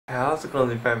How's it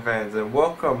going, fans, and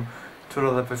welcome to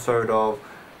another episode of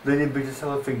Lyndan Big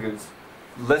Salad Fingers.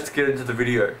 Let's get into the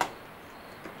video.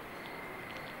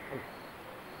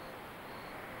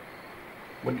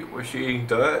 Was she eating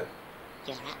dirt?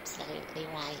 You're absolutely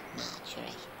right,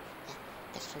 Marjorie.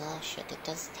 The floor sugar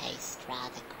does taste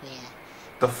rather queer.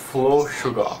 The floor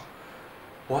sugar?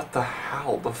 What the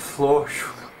hell? The floor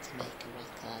sugar? Not to make a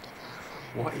record of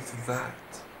our What is that?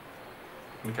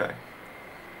 Okay.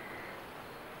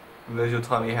 And there's your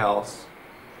tiny house.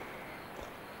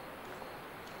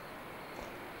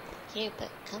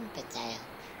 Hubert Cumperdale,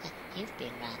 you've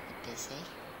been rather busy.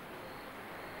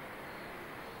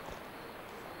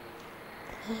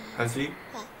 Has he?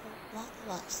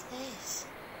 What's this?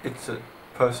 It's a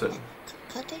person.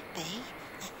 Could it be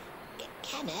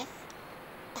Kenneth?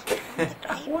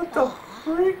 What the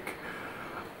freak?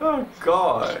 Oh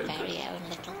god. My very own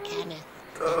little Kenneth.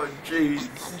 Oh jeez.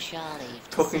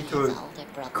 Talking to a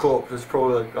corpse that's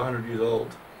probably like 100 years old.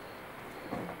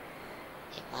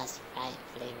 It was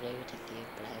frightfully rude of you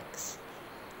blokes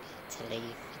to leave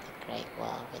for the Great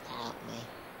War without me.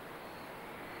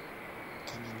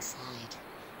 Come inside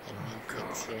and we'll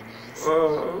fix you a nice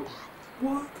warm bath.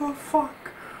 What the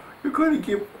fuck? You're gonna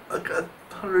give like a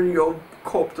 100-year-old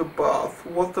corpse a bath?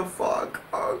 What the fuck?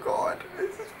 Oh god,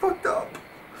 this is fucked up.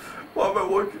 Why am I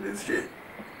watching this shit?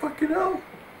 Fucking hell.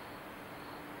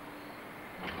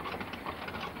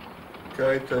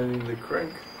 Okay, turning the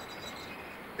crank.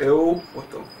 Ew, what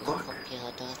the fuck? Lock up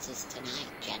your daughters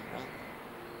tonight, General.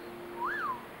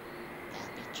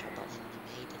 There'll be trouble in the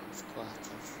maidens'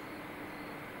 quarters.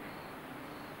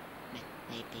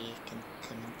 Maybe you can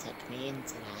come and tuck me in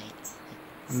tonight.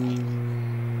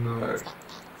 No. Stop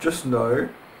that. Just no. The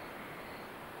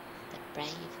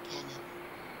brave Kenneth,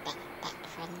 back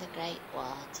from the Great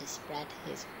War to spread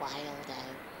his wild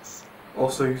oats.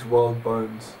 Also his wild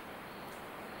bones.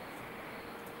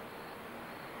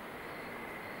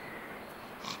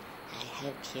 I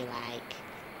hope you like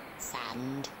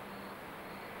sand.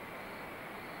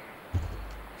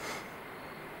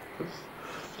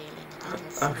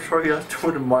 I'm sure he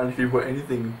wouldn't mind if he put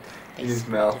anything in his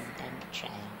mouth. This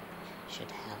trail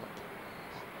should help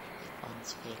if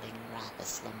one's feeling rather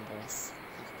slumberous.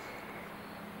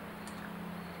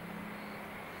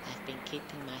 I've been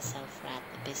keeping myself rather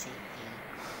busy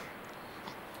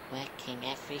here, working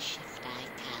every shift I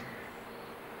can.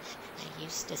 I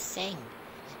used to sing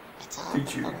at all.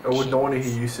 Did you? I would not want to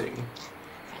hear you sing.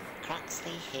 From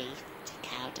Croxley Heath to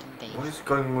Cowden Beach. What is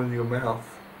going on with your mouth?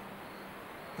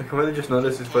 Like, I've only just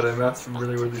noticed this, but her mouth's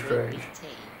really strange.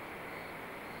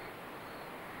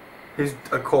 He's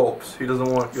a corpse. He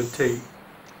doesn't want your tea.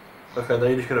 Okay, now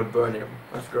you're just gonna burn him.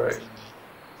 That's great.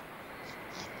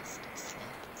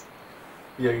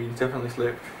 Yeah, you definitely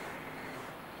slipped.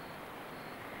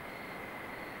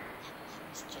 I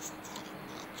was just telling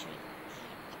Marjorie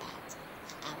about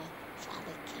our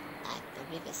frolicking by the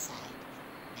riverside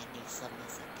many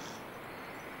summers ago.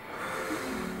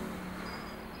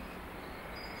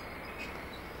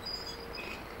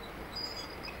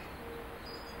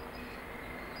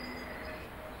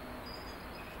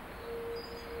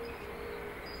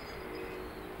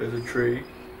 There's a tree.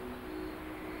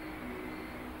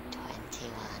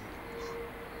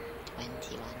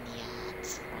 21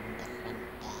 yards from the front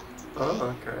door today.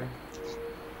 Oh, okay.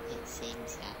 It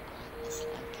seems you're quite the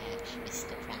slow coach,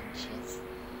 Mr. Branches.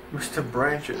 Mr.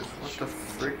 Branches? What the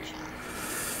frick?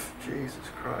 Jesus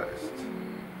Christ.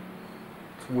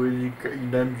 It's weird you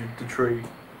named the tree.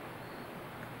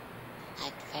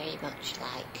 I'd very much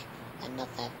like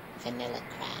another vanilla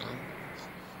crown,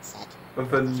 said A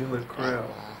vanilla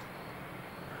crown.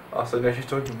 Oh, so now she's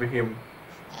talking for him.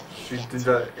 She did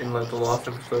that in like the last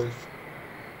episode.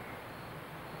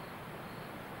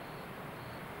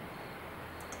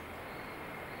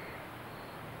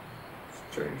 It's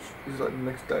changed. It's like the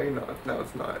next day. No, now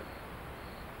it's night.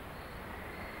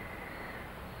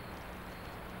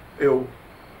 Ew.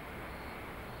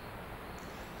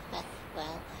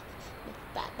 Well,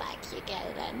 back you go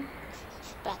then.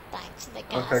 Back to the Okay,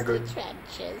 ghastly good.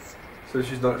 trenches. So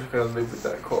she's not just gonna live with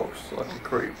that corpse like a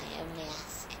creep. I only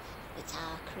ask that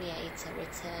our Creator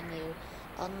return you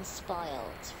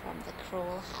unspoiled from the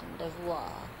cruel hand of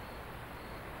war.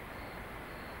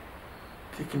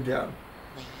 Kick him down.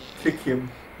 We Kick him.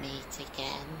 meet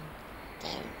again.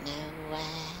 Don't know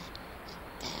where.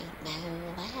 Don't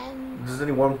know when. There's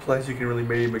only one place you can really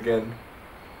meet him again.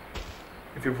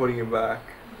 If you're putting him back.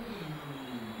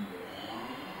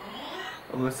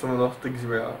 Unless someone else digs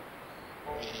him out.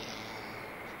 We'll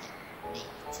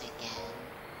meet again.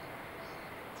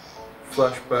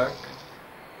 Flashback.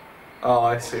 Oh,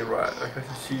 I see, right. Okay,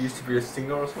 so she used to be a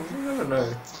singer or something? I don't know. What I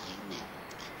know.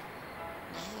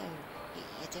 No,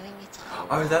 you're doing it all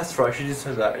Oh, wrong. that's right, she just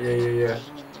said that. Yeah, You're not yeah, yeah.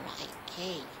 playing in the right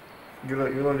key.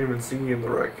 You're not even singing in the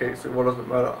right key, so what does it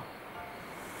matter?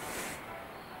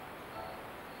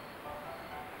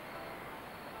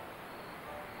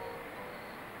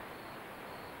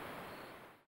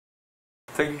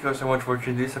 Thank you guys so much for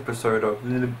watching this episode of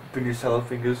Lyndan Binny Salad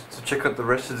Fingers. So check out the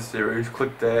rest of the series,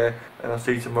 click there, and I'll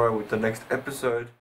see you tomorrow with the next episode.